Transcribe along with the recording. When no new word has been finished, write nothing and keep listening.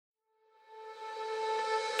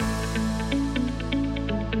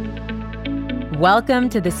Welcome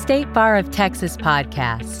to the State Bar of Texas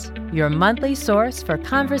podcast, your monthly source for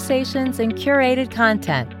conversations and curated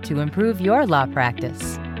content to improve your law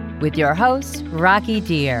practice. With your host, Rocky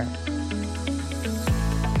Deer.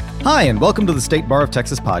 Hi, and welcome to the State Bar of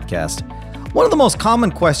Texas podcast. One of the most common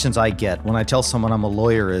questions I get when I tell someone I'm a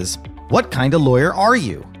lawyer is, what kind of lawyer are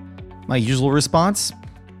you? My usual response?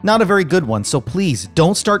 Not a very good one, so please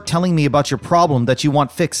don't start telling me about your problem that you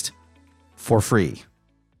want fixed for free.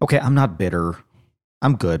 Okay, I'm not bitter.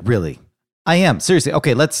 I'm good, really. I am, seriously.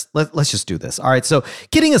 Okay, let's just do this. All right, so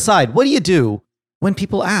kidding aside, what do you do when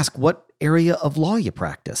people ask what area of law you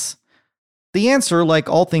practice? The answer, like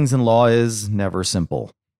all things in law, is never simple.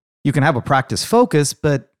 You can have a practice focus,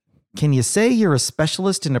 but can you say you're a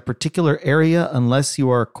specialist in a particular area unless you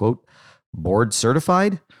are, quote, board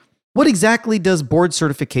certified? What exactly does board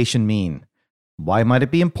certification mean? Why might it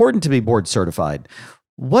be important to be board certified?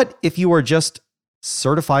 What if you are just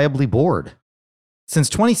certifiably bored? Since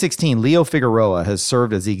 2016, Leo Figueroa has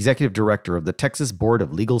served as the executive director of the Texas Board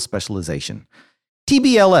of Legal Specialization,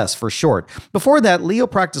 TBLS for short. Before that, Leo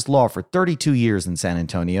practiced law for 32 years in San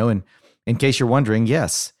Antonio, and in case you're wondering,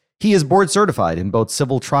 yes, he is board certified in both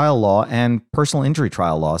civil trial law and personal injury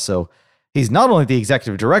trial law, so he's not only the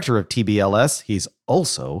executive director of TBLS, he's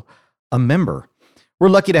also a member. We're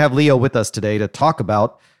lucky to have Leo with us today to talk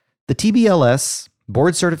about the TBLS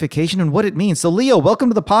board certification and what it means. So Leo, welcome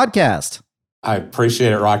to the podcast. I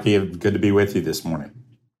appreciate it, Rocky. Good to be with you this morning.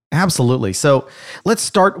 Absolutely. So let's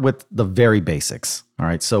start with the very basics. All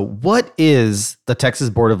right. So what is the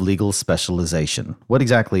Texas Board of Legal Specialization? What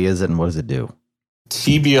exactly is it and what does it do?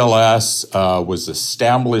 TBLS was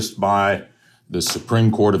established by the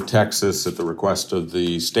Supreme Court of Texas at the request of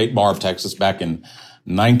the State Bar of Texas back in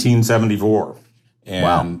 1974.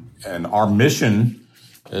 And our mission,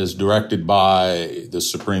 as directed by the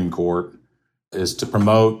Supreme Court, is to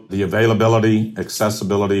promote the availability,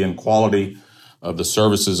 accessibility, and quality of the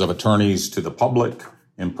services of attorneys to the public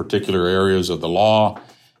in particular areas of the law,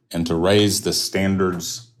 and to raise the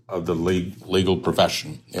standards of the legal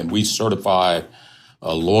profession. And we certify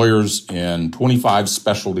lawyers in 25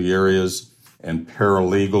 specialty areas and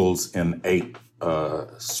paralegals in 8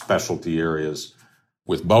 specialty areas.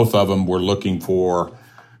 With both of them, we're looking for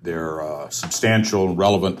their substantial and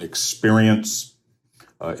relevant experience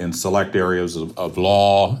in select areas of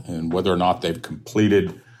law, and whether or not they've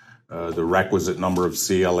completed the requisite number of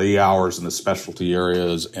CLE hours in the specialty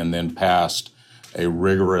areas and then passed a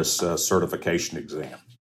rigorous certification exam.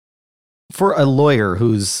 For a lawyer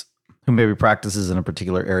who maybe practices in a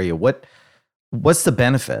particular area, what's the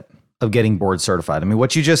benefit of getting board certified? I mean,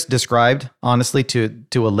 what you just described, honestly, to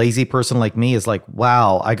a lazy person like me is like,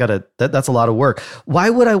 wow, that's a lot of work.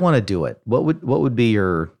 Why would I want to do it? What would be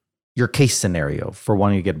your case scenario for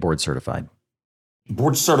wanting to get board certified?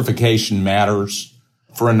 Board certification matters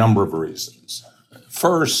for a number of reasons.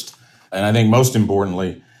 First, and I think most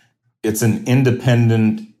importantly, it's an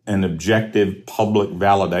independent and objective public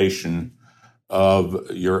validation of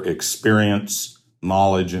your experience,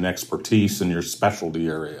 knowledge, and expertise in your specialty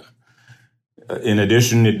area. In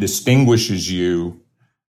addition, it distinguishes you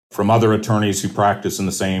from other attorneys who practice in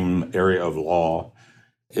the same area of law.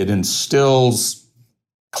 It instills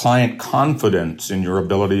client confidence in your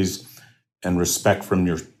abilities and respect from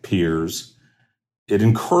your peers. It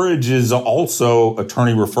encourages also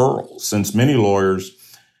attorney referrals, since many lawyers,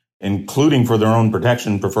 including for their own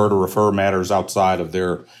protection, prefer to refer matters outside of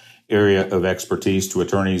their area of expertise to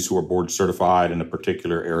attorneys who are board certified in a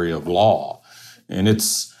particular area of law. And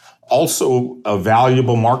it's also a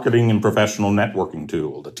valuable marketing and professional networking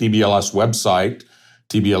tool. The TBLS website,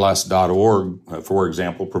 tbls.org, for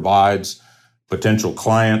example, provides potential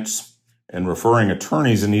clients and referring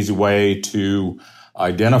attorneys an easy way to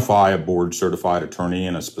identify a board certified attorney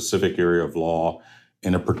in a specific area of law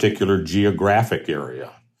in a particular geographic area.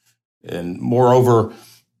 And moreover,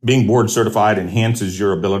 being board certified enhances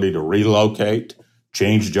your ability to relocate,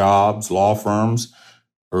 change jobs, law firms,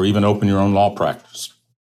 or even open your own law practice.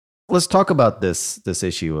 Let's talk about this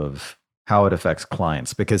issue of how it affects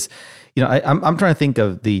clients, because I'm trying to think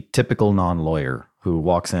of the typical non-lawyer who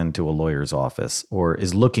walks into a lawyer's office or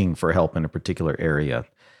is looking for help in a particular area.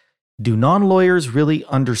 Do non-lawyers really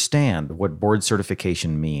understand what board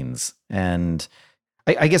certification means? And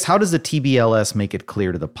I guess, how does the TBLS make it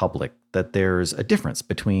clear to the public that there's a difference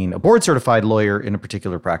between a board certified lawyer in a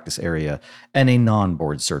particular practice area and a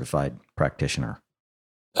non-board certified practitioner?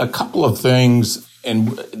 A couple of things, and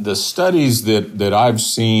the studies that I've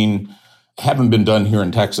seen haven't been done here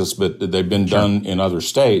in Texas, but they've been done in other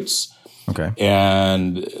states. Okay.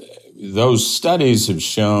 And those studies have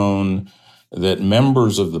shown that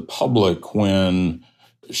members of the public, when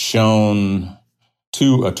shown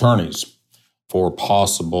 2 attorneys for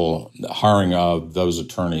possible hiring of those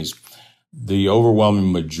attorneys. The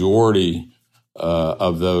overwhelming majority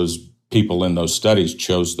of those people in those studies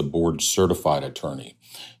chose the board certified attorney.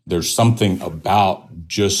 There's something about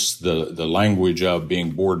just the language of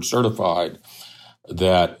being board certified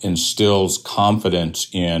that instills confidence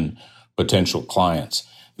in potential clients.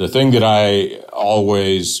 The thing that I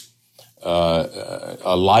always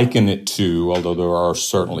liken it to, although there are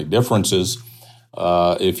certainly differences,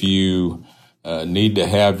 if you need to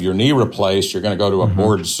have your knee replaced, you're going to go to a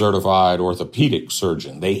board certified orthopedic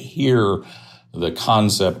surgeon. They hear the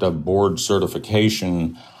concept of board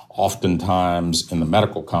certification oftentimes in the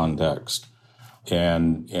medical context.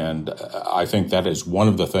 And I think that is one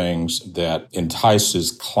of the things that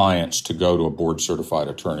entices clients to go to a board certified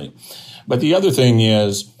attorney. But the other thing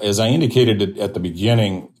is, as I indicated at the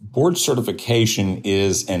beginning, board certification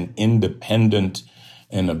is an independent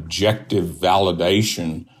and objective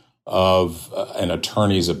validation of an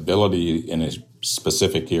attorney's ability in a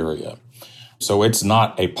specific area. So it's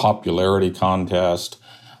not a popularity contest.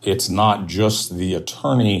 It's not just the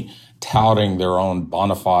attorney touting their own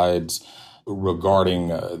bona fides regarding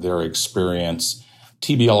their experience.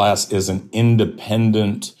 TBLS is an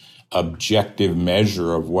independent, objective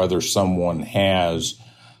measure of whether someone has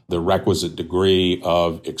the requisite degree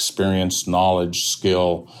of experience, knowledge,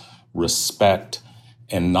 skill, respect,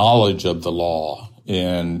 and knowledge of the law.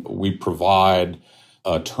 And we provide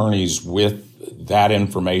attorneys with that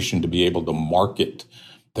information to be able to market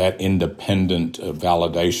that independent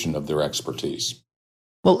validation of their expertise.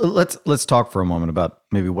 Well, let's talk for a moment about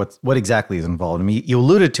maybe what exactly is involved. I mean, you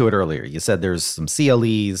alluded to it earlier. You said there's some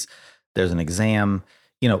CLEs, there's an exam.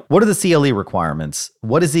 What are the CLE requirements?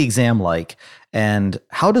 What is the exam like? And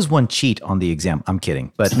how does one cheat on the exam? I'm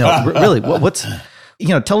kidding. But no, really, what's,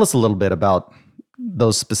 tell us a little bit about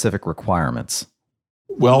those specific requirements.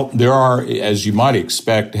 Well, there are, as you might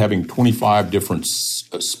expect, having 25 different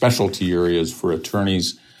specialty areas for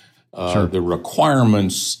attorneys. Sure. The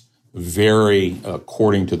requirements vary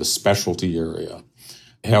according to the specialty area.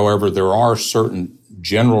 However, there are certain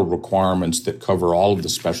general requirements that cover all of the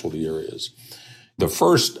specialty areas. The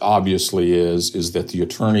first, obviously, is that the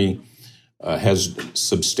attorney has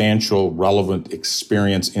substantial relevant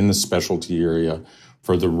experience in the specialty area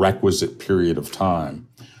for the requisite period of time.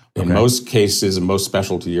 In most cases, in most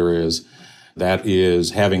specialty areas, that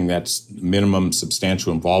is having that minimum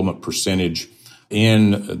substantial involvement percentage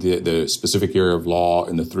in the specific area of law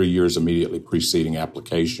in the 3 years immediately preceding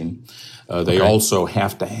application. They also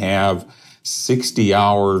have to have 60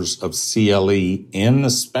 hours of CLE in the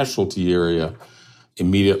specialty area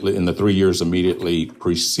immediately in the 3 years immediately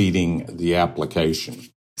preceding the application.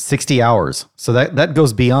 60 hours. So that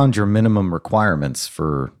goes beyond your minimum requirements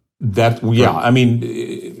for that. Yeah. I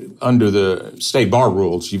mean, under the state bar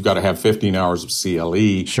rules, you've got to have 15 hours of CLE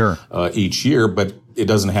each year, but it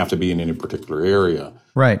doesn't have to be in any particular area.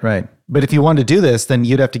 Right. But if you want to do this, then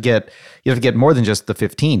you'd have to get more than just the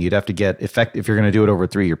 15. You'd have to get if you're going to do it over a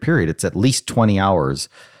 3-year period, it's at least 20 hours,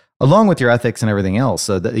 along with your ethics and everything else.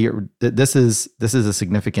 So this is a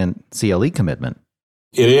significant CLE commitment.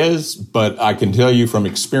 It is, but I can tell you from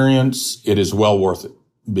experience, it is well worth it.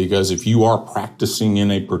 Because if you are practicing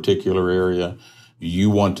in a particular area, you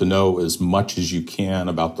want to know as much as you can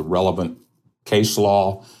about the relevant case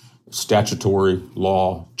law, statutory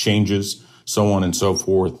law changes, so on and so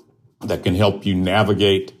forth, that can help you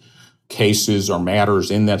navigate cases or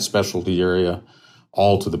matters in that specialty area,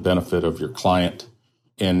 all to the benefit of your client.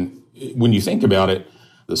 And when you think about it,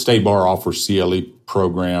 the State Bar offers CLE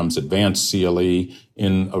programs, advanced CLE,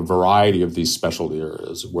 in a variety of these specialty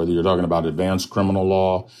areas, whether you're talking about advanced criminal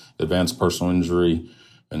law, advanced personal injury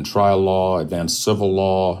and trial law, advanced civil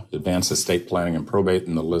law, advanced estate planning and probate,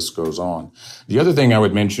 and the list goes on. The other thing I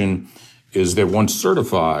would mention is that once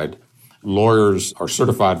certified, lawyers are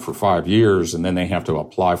certified for 5 years, and then they have to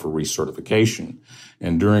apply for recertification.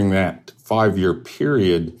 And during that 5-year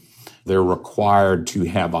period, they're required to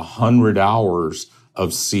have 100 hours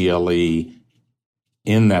of CLE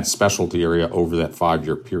in that specialty area over that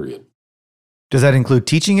 5-year period. Does that include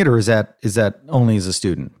teaching it, or is that only as a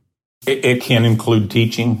student? It can include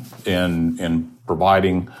teaching and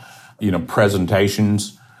providing,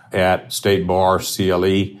 presentations at State Bar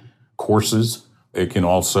CLE courses. It can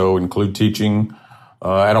also include teaching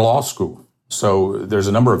at a law school. So there's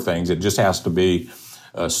a number of things. It just has to be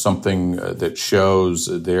something that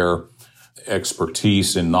shows their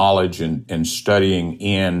expertise and knowledge and studying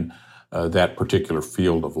in that particular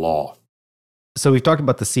field of law. So we've talked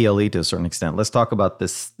about the CLE to a certain extent. Let's talk about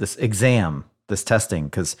this exam, this testing,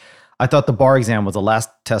 because I thought the bar exam was the last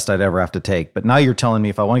test I'd ever have to take. But now you're telling me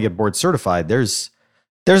if I want to get board certified, there's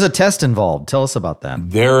There's a test involved. Tell us about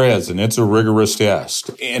that. There is, and it's a rigorous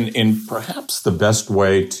test. And perhaps the best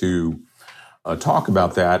way to talk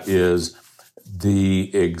about that is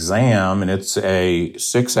the exam, and it's a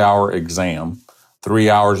 6-hour exam,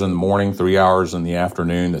 3 hours in the morning, 3 hours in the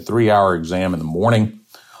afternoon. The 3-hour exam in the morning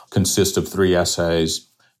consists of 3 essays.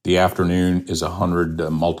 The afternoon is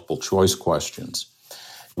 100 multiple choice questions.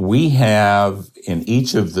 We have in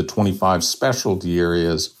each of the 25 specialty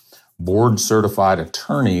areas board certified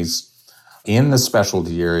attorneys in the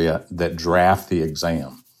specialty area that draft the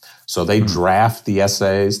exam. So they draft the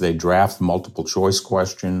essays, they draft multiple choice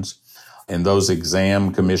questions, and those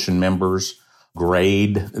exam commission members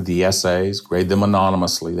grade the essays, grade them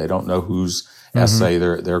anonymously. They don't know whose essay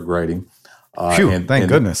they're grading. Phew, thank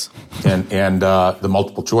goodness. And the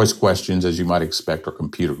multiple choice questions, as you might expect, are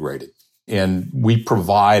computer graded. And we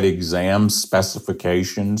provide exam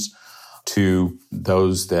specifications to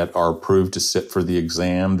those that are approved to sit for the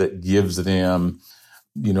exam that gives them,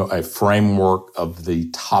 a framework of the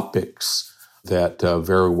topics that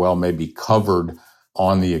very well may be covered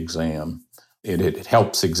on the exam. It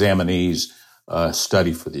helps examinees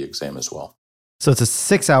study for the exam as well. So it's a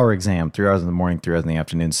 6-hour exam, 3 hours in the morning, 3 hours in the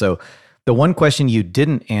afternoon. So the one question you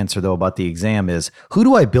didn't answer, though, about the exam is, who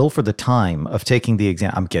do I bill for the time of taking the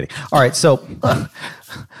exam? I'm kidding. All right. So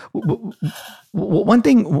one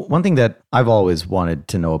thing that I've always wanted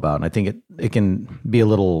to know about, and I think it can be a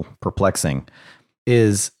little perplexing,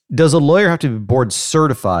 is does a lawyer have to be board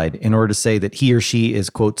certified in order to say that he or she is,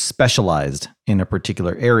 quote, specialized in a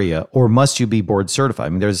particular area, or must you be board certified? I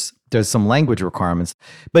mean, there's some language requirements.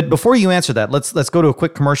 But before you answer that, let's go to a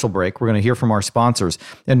quick commercial break. We're going to hear from our sponsors.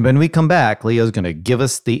 And when we come back, Leo's going to give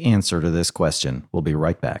us the answer to this question. We'll be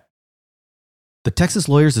right back. The Texas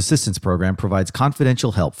Lawyers Assistance Program provides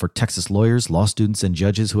confidential help for Texas lawyers, law students, and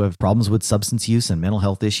judges who have problems with substance use and mental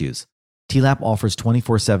health issues. TLAP offers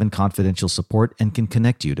 24/7 confidential support and can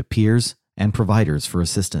connect you to peers and providers for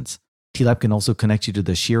assistance. TLAP can also connect you to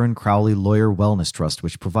the Sheeran Crowley Lawyer Wellness Trust,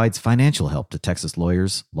 which provides financial help to Texas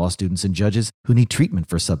lawyers, law students, and judges who need treatment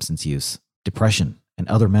for substance use, depression, and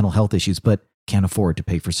other mental health issues but can't afford to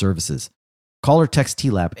pay for services. Call or text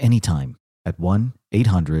TLAP anytime at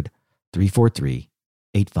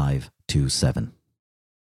 1-800-343-8527.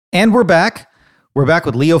 And we're back. We're back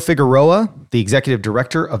with Leo Figueroa, the Executive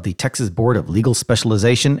Director of the Texas Board of Legal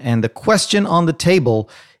Specialization. And the question on the table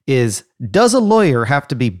is, does a lawyer have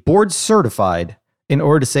to be board certified in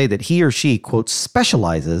order to say that he or she, quote,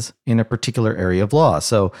 specializes in a particular area of law?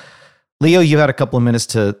 So, Leo, you had a couple of minutes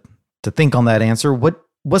to think on that answer.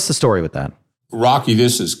 What's the story with that? Rocky,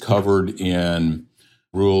 this is covered in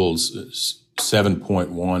Rules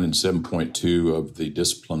 7.1 and 7.2 of the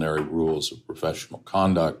Disciplinary Rules of Professional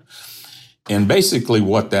Conduct. And basically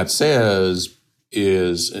what that says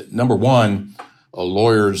is, number one,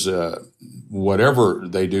 lawyers, whatever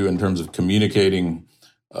they do in terms of communicating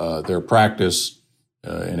their practice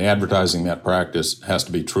and advertising that practice has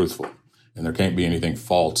to be truthful. And there can't be anything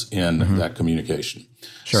false in that communication.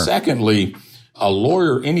 Sure. Secondly, a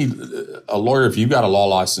lawyer, if you've got a law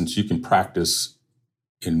license, you can practice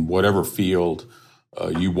in whatever field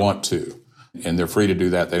you want to. And they're free to do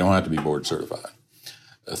that. They don't have to be board certified.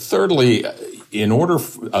 Thirdly, a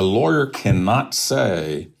lawyer cannot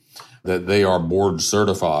say that they are board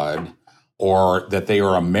certified or that they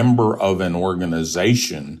are a member of an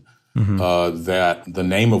organization that the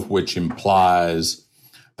name of which implies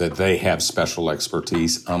that they have special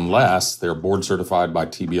expertise unless they're board certified by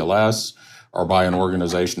TBLS or by an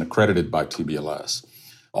organization accredited by TBLS.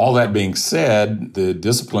 All that being said, the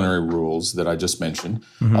disciplinary rules that I just mentioned,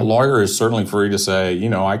 a lawyer is certainly free to say,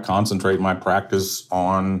 I concentrate my practice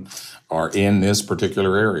on or in this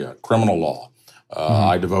particular area, criminal law.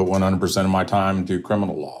 I devote 100% of my time to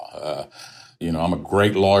criminal law. I'm a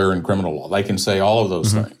great lawyer in criminal law. They can say all of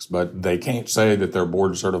those things, but they can't say that they're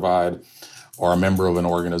board certified or a member of an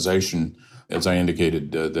organization, as I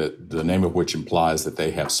indicated, that the name of which implies that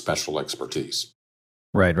they have special expertise.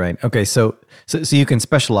 Right. Okay, so you can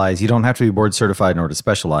specialize. You don't have to be board certified in order to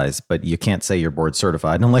specialize, but you can't say you're board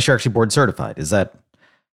certified unless you're actually board certified. Is that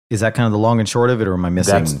kind of the long and short of it, or am I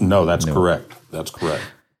missing? That's correct. That's correct.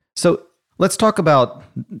 So let's talk about,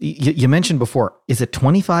 you mentioned before, is it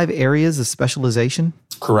 25 areas of specialization?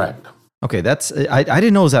 Correct. Okay, I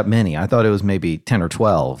didn't know it was that many. I thought it was maybe 10 or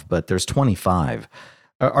 12, but there's 25.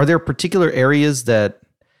 Are there particular areas that,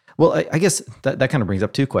 well, I guess that kind of brings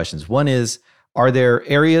up two questions. One is, are there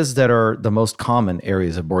areas that are the most common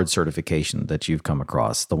areas of board certification that you've come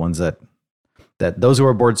across? The ones that those who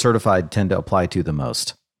are board certified tend to apply to the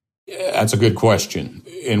most? Yeah, that's a good question.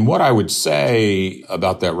 And what I would say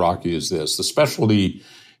about that, Rocky, is this. The specialty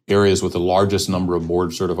areas with the largest number of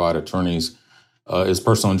board-certified attorneys is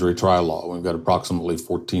personal injury trial law. We've got approximately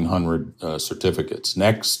 1,400 certificates.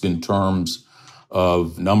 Next, in terms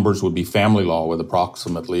of numbers, would be family law with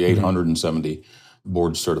approximately 870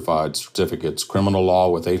 board-certified certificates, criminal law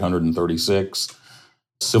with 836,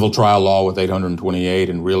 civil trial law with 828,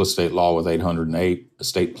 and real estate law with 808,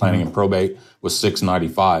 estate planning and probate with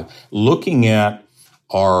 695. Looking at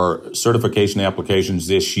our certification applications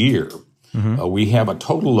this year, we have a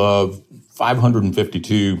total of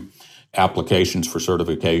 552 applications for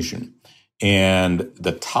certification. And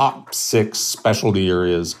the top 6 specialty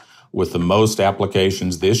areas with the most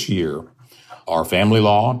applications this year are family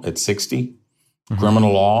law at 60,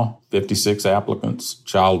 criminal law, 56 applicants,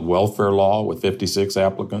 child welfare law with 56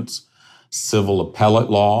 applicants, civil appellate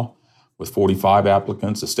law with 45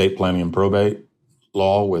 applicants, estate planning and probate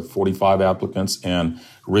law with 45 applicants, and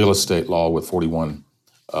real estate law with 41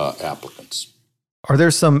 applicants. Are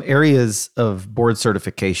there some areas of board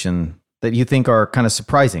certification that you think are kind of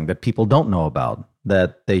surprising that people don't know about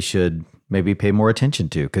that they should maybe pay more attention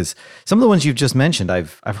to? Because some of the ones you've just mentioned,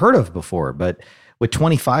 I've heard of before, but with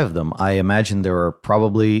 25 of them, I imagine there are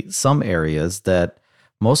probably some areas that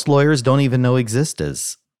most lawyers don't even know exist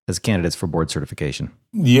as candidates for board certification.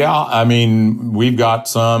 Yeah, I mean, we've got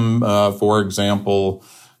some, for example,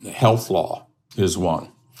 health law is one.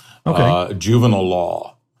 Okay. Juvenile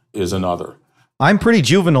law is another. I'm pretty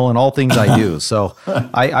juvenile in all things I do, so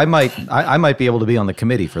I might be able to be on the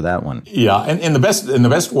committee for that one. Yeah, and the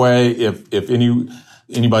best way, if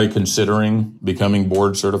anybody considering becoming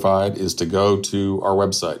board certified, is to go to our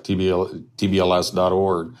website,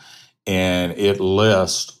 tbls.org, and it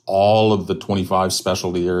lists all of the 25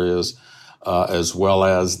 specialty areas, as well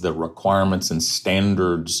as the requirements and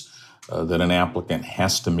standards that an applicant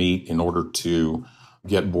has to meet in order to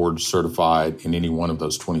get board certified in any one of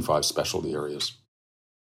those 25 specialty areas.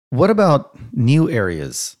 What about new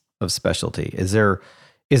areas of specialty? Is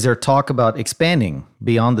there talk about expanding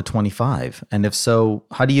beyond the 25? And if so,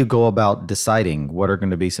 how do you go about deciding what are going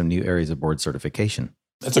to be some new areas of board certification?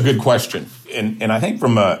 That's a good question. And I think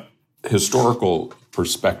from a historical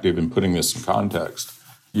perspective, in putting this in context,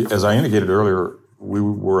 as I indicated earlier, we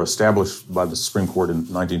were established by the Supreme Court in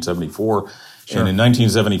 1974. Sure. And in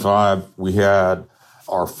 1975, we had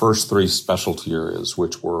our first 3 specialty areas,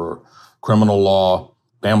 which were criminal law,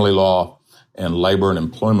 family law, and labor and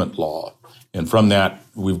employment law. And from that,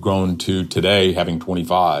 we've grown to today having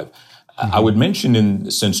 25. I would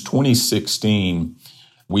mention since 2016,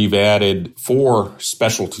 we've added 4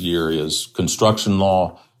 specialty areas: construction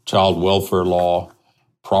law, child welfare law,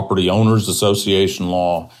 property owners association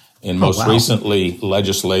law, and most recently,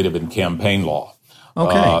 legislative and campaign law.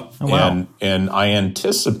 Okay. And I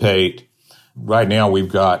anticipate right now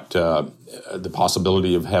we've got the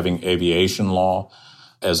possibility of having aviation law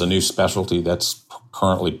as a new specialty that's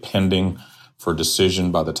currently pending for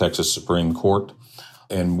decision by the Texas Supreme Court.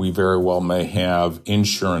 And we very well may have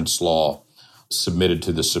insurance law submitted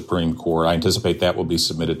to the Supreme Court. I anticipate that will be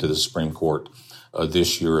submitted to the Supreme Court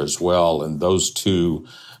this year as well. And those 2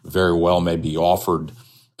 very well may be offered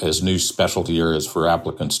as new specialty areas for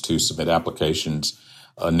applicants to submit applications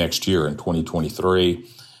next year in 2023.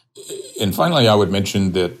 And finally, I would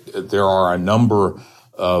mention that there are a number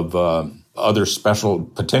of other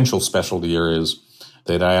potential specialty areas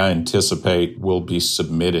that I anticipate will be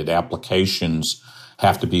submitted. Applications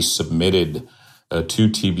have to be submitted to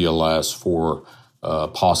TBLS for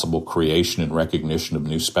possible creation and recognition of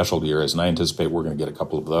new specialty areas. And I anticipate we're going to get a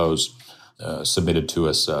couple of those submitted to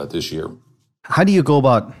us this year. How do you go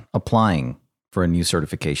about applying for a new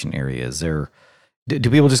certification area? Do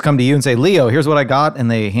people just come to you and say, Leo, here's what I got, and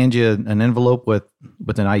they hand you an envelope with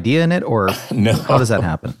an idea in it? Or no. How does that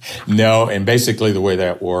happen? No, and basically the way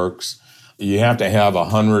that works, you have to have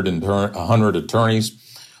 100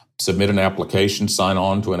 attorneys submit an application, sign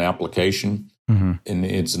on to an application. And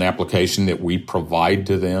it's an application that we provide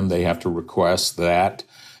to them. They have to request that,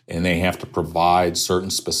 and they have to provide certain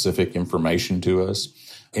specific information to us.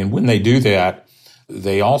 And when they do that,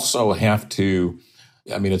 they also have to,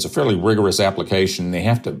 it's a fairly rigorous application. They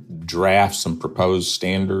have to draft some proposed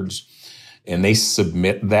standards, and they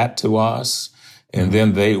submit that to us. And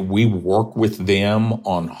then we work with them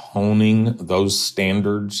on honing those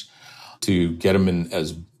standards to get them in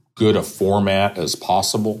as good a format as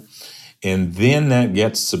possible. And then that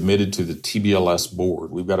gets submitted to the TBLS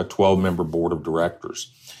board. We've got a 12-member board of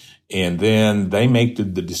directors. And then they make the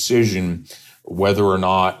decision whether or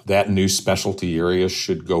not that new specialty area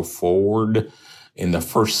should go forward. And the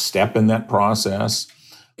first step in that process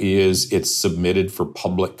is it's submitted for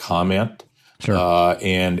public comment. Sure.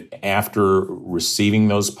 And after receiving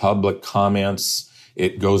those public comments,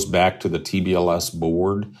 it goes back to the TBLS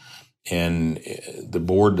board, and the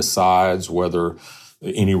board decides whether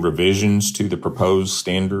any revisions to the proposed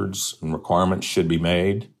standards and requirements should be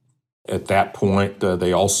made. At that point,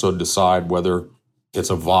 they also decide whether it's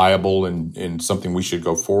a viable and something we should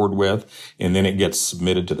go forward with, and then it gets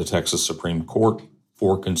submitted to the Texas Supreme Court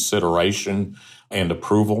for consideration and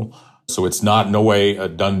approval. So it's not no way a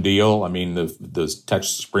done deal. I mean, the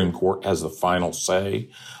Texas Supreme Court has the final say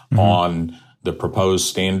on the proposed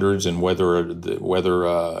standards and whether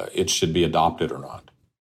it should be adopted or not.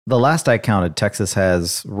 The last I counted, Texas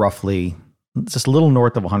has roughly just a little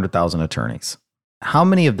north of 100,000 attorneys. How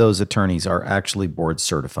many of those attorneys are actually board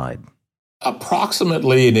certified?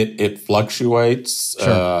 Approximately, and it fluctuates.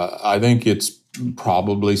 Sure. I think it's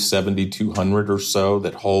probably 7,200 or so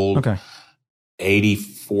that hold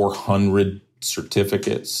 8,400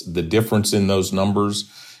 certificates. The difference in those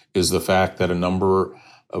numbers is the fact that a number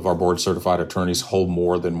of our board certified attorneys hold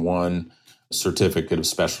more than one certificate of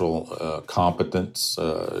special competence.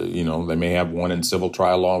 They may have one in civil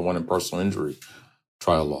trial law, one in personal injury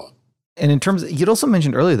trial law. And in terms, you'd also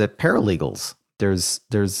mentioned earlier that paralegals,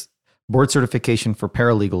 there's board certification for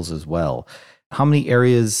paralegals as well. How many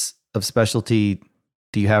areas of specialty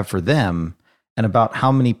do you have for them? And about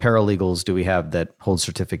how many paralegals do we have that hold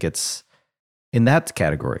certificates in that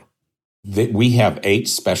category? We have 8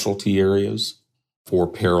 specialty areas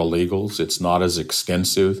for paralegals. It's not as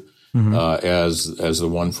extensive as the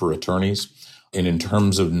one for attorneys. And in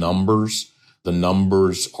terms of numbers, the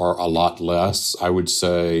numbers are a lot less. I would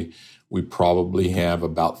say we probably have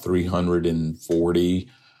about 340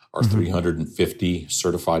 or 350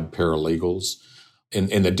 certified paralegals.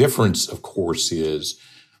 And the difference, of course, is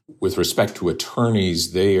with respect to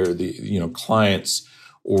attorneys, they are the, clients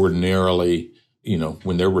ordinarily,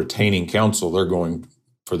 when they're retaining counsel, they're going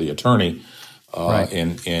for the attorney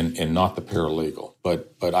and not the paralegal.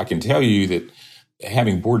 But I can tell you that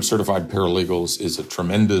having board certified paralegals is a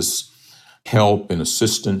tremendous help and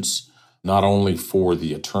assistance, not only for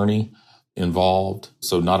the attorney involved.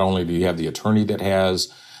 So not only do you have the attorney that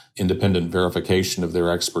has independent verification of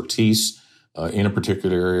their expertise in a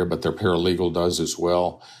particular area, but their paralegal does as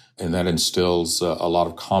well. And that instills a lot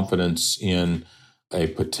of confidence in a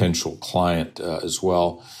potential client as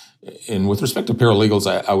well. And with respect to paralegals,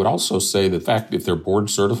 I would also say the fact if they're board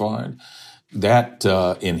certified, that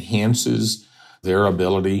enhances their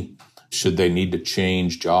ability should they need to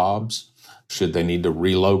change jobs, should they need to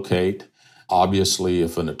relocate. Obviously,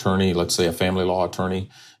 if an attorney, let's say a family law attorney,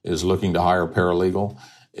 is looking to hire a paralegal,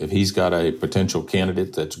 if he's got a potential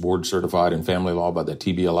candidate that's board certified in family law by the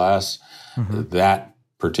TBLS, that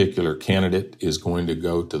particular candidate is going to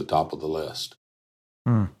go to the top of the list.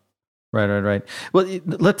 Right. Well,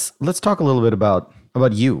 let's talk a little bit about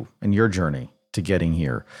you and your journey to getting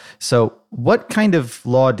here. So what kind of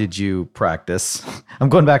law did you practice? I'm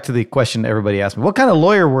going back to the question everybody asked me. What kind of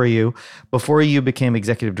lawyer were you before you became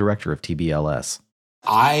executive director of TBLS?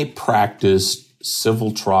 I practiced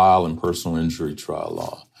civil trial and personal injury trial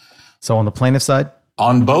law. So on the plaintiff side?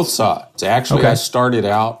 On both sides. Actually, I started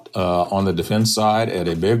out on the defense side at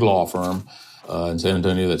a big law firm in San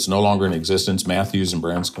Antonio that's no longer in existence, Matthews and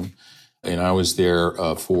Branscombe. And I was there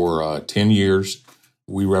for 10 years.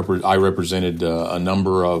 I represented a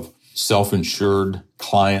number of self-insured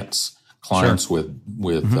clients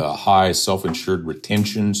with high self-insured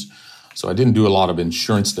retentions. So I didn't do a lot of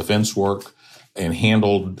insurance defense work and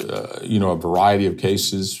handled, a variety of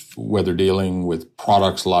cases, whether dealing with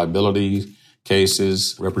products liability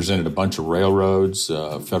cases, represented a bunch of railroads,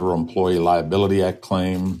 Federal Employee Liability Act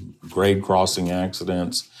claim, grade crossing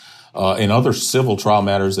accidents, and other civil trial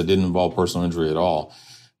matters that didn't involve personal injury at all.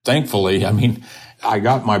 Thankfully, I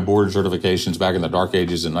got my board certifications back in the dark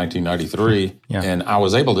ages in 1993, and I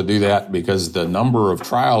was able to do that because the number of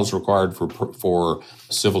trials required for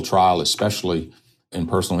civil trial, especially in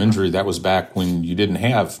personal injury, that was back when you didn't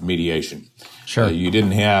have mediation. Sure. You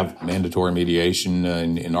didn't have mandatory mediation,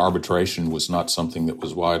 and arbitration was not something that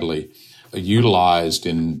was widely utilized,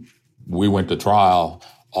 and we went to trial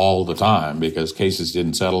all the time because cases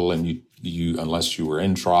didn't settle and you unless you were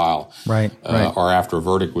in trial or after a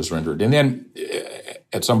verdict was rendered. And then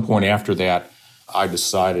at some point after that, I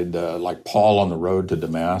decided, like Paul on the road to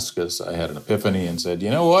Damascus, I had an epiphany and said, you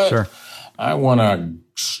know what? Sure. I want to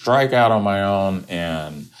strike out on my own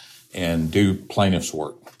and do plaintiff's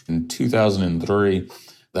work. In 2003,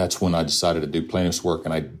 that's when I decided to do plaintiff's work,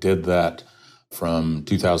 and I did that from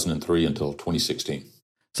 2003 until 2016.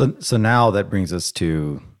 So now that brings us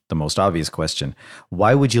to the most obvious question.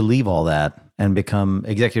 Why would you leave all that and become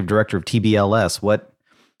executive director of TBLS? What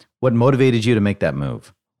motivated you to make that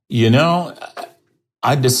move?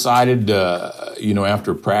 I decided,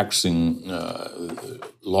 after practicing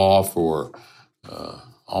law for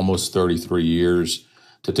almost 33 years,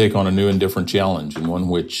 to take on a new and different challenge, and one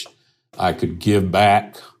which I could give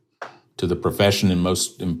back to the profession and,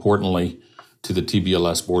 most importantly, to the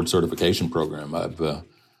TBLS board certification program.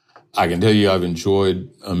 I can tell you I've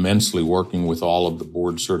enjoyed immensely working with all of the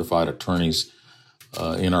board certified attorneys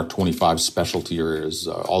in our 25 specialty areas,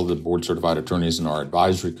 all of the board certified attorneys in our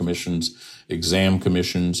advisory commissions, exam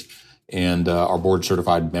commissions, and our board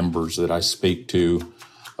certified members that I speak to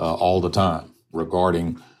all the time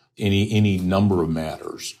regarding any number of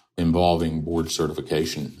matters involving board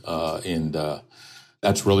certification. And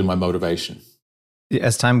that's really my motivation.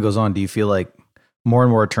 As time goes on, do you feel like more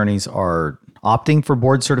and more attorneys are opting for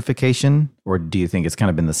board certification, or do you think it's kind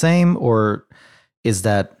of been the same, or is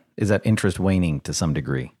that interest waning to some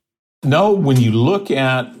degree? No, when you look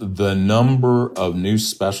at the number of new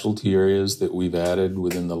specialty areas that we've added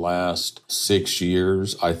within the last 6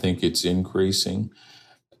 years, I think it's increasing.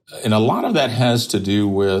 And a lot of that has to do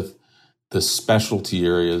with the specialty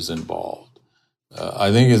areas involved.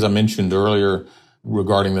 I think, as I mentioned earlier,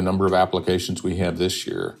 regarding the number of applications we have this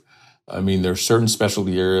year, there's certain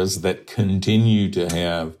specialty areas that continue to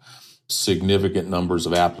have significant numbers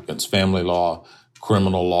of applicants: family law,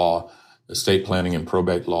 criminal law, estate planning and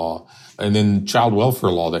probate law, and then child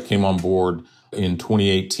welfare law that came on board in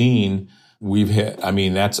 2018. We've had,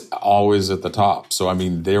 that's always at the top. So,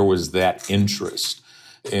 there was that interest.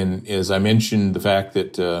 And as I mentioned, the fact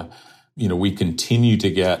that, we continue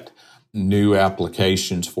to get new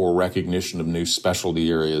applications for recognition of new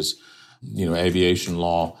specialty areas, aviation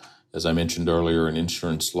law, as I mentioned earlier, and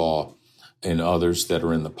insurance law, and others that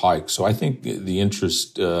are in the pike. So I think the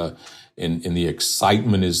interest and the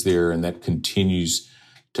excitement is there, and that continues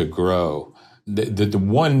to grow. The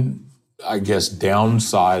one, I guess,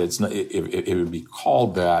 downside, it would be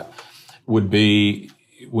called that, would be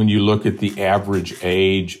when you look at the average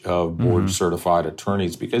age of board certified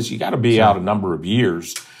attorneys, because you got to be out a number of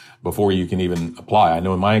years before you can even apply. I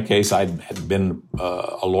know in my case, I had been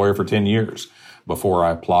a lawyer for 10 years before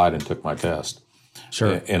I applied and took my test.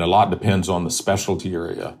 Sure. And a lot depends on the specialty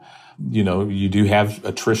area. You do have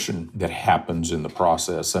attrition that happens in the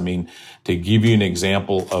process. To give you an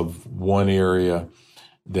example of one area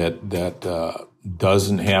that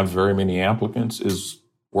doesn't have very many applicants is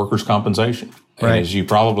workers' compensation. Right. And as you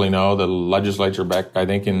probably know, the legislature back, I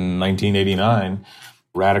think, in 1989,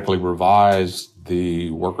 radically revised the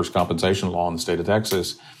workers' compensation law in the state of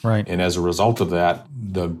Texas. Right. And as a result of that,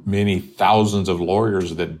 the many thousands of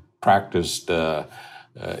lawyers that practiced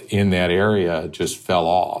in that area just fell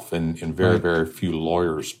off, and very, very few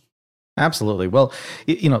lawyers. Absolutely. Well,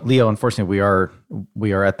 Leo, unfortunately,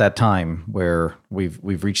 we are at that time where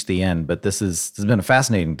we've reached the end, but this has been a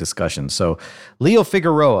fascinating discussion. So, Leo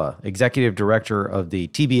Figueroa, Executive Director of the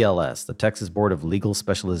TBLS, the Texas Board of Legal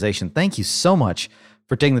Specialization, thank you so much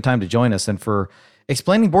for taking the time to join us and for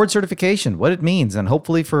explaining board certification, what it means, and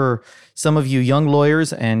hopefully for some of you young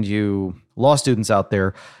lawyers and you law students out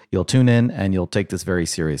there, you'll tune in and you'll take this very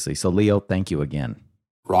seriously. So, Leo, thank you again.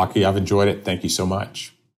 Rocky, I've enjoyed it. Thank you so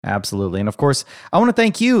much. Absolutely. And of course, I want to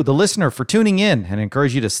thank you, the listener, for tuning in and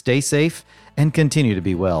encourage you to stay safe and continue to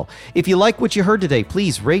be well. If you like what you heard today,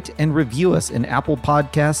 please rate and review us in Apple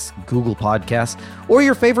Podcasts, Google Podcasts, or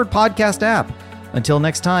your favorite podcast app. Until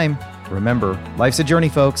next time, remember, life's a journey,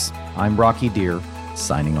 folks. I'm Rocky Deer,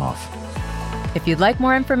 signing off. If you'd like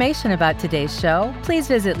more information about today's show, please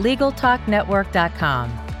visit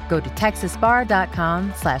LegalTalkNetwork.com. Go to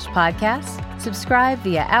TexasBar.com/podcast, subscribe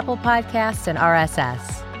via Apple Podcasts and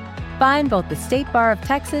RSS. Find both the State Bar of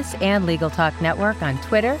Texas and Legal Talk Network on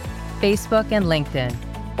Twitter, Facebook, and LinkedIn,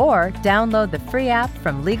 or download the free app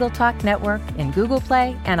from Legal Talk Network in Google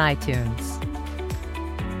Play and iTunes.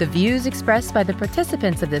 The views expressed by the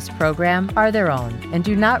participants of this program are their own and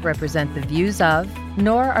do not represent the views of,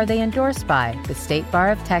 nor are they endorsed by, the State Bar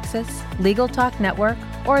of Texas, Legal Talk Network,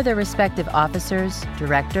 or their respective officers,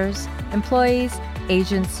 directors, employees,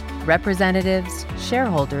 agents, representatives,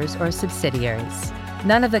 shareholders, or subsidiaries.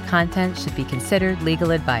 None of the content should be considered legal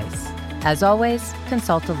advice. As always,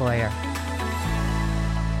 consult a lawyer.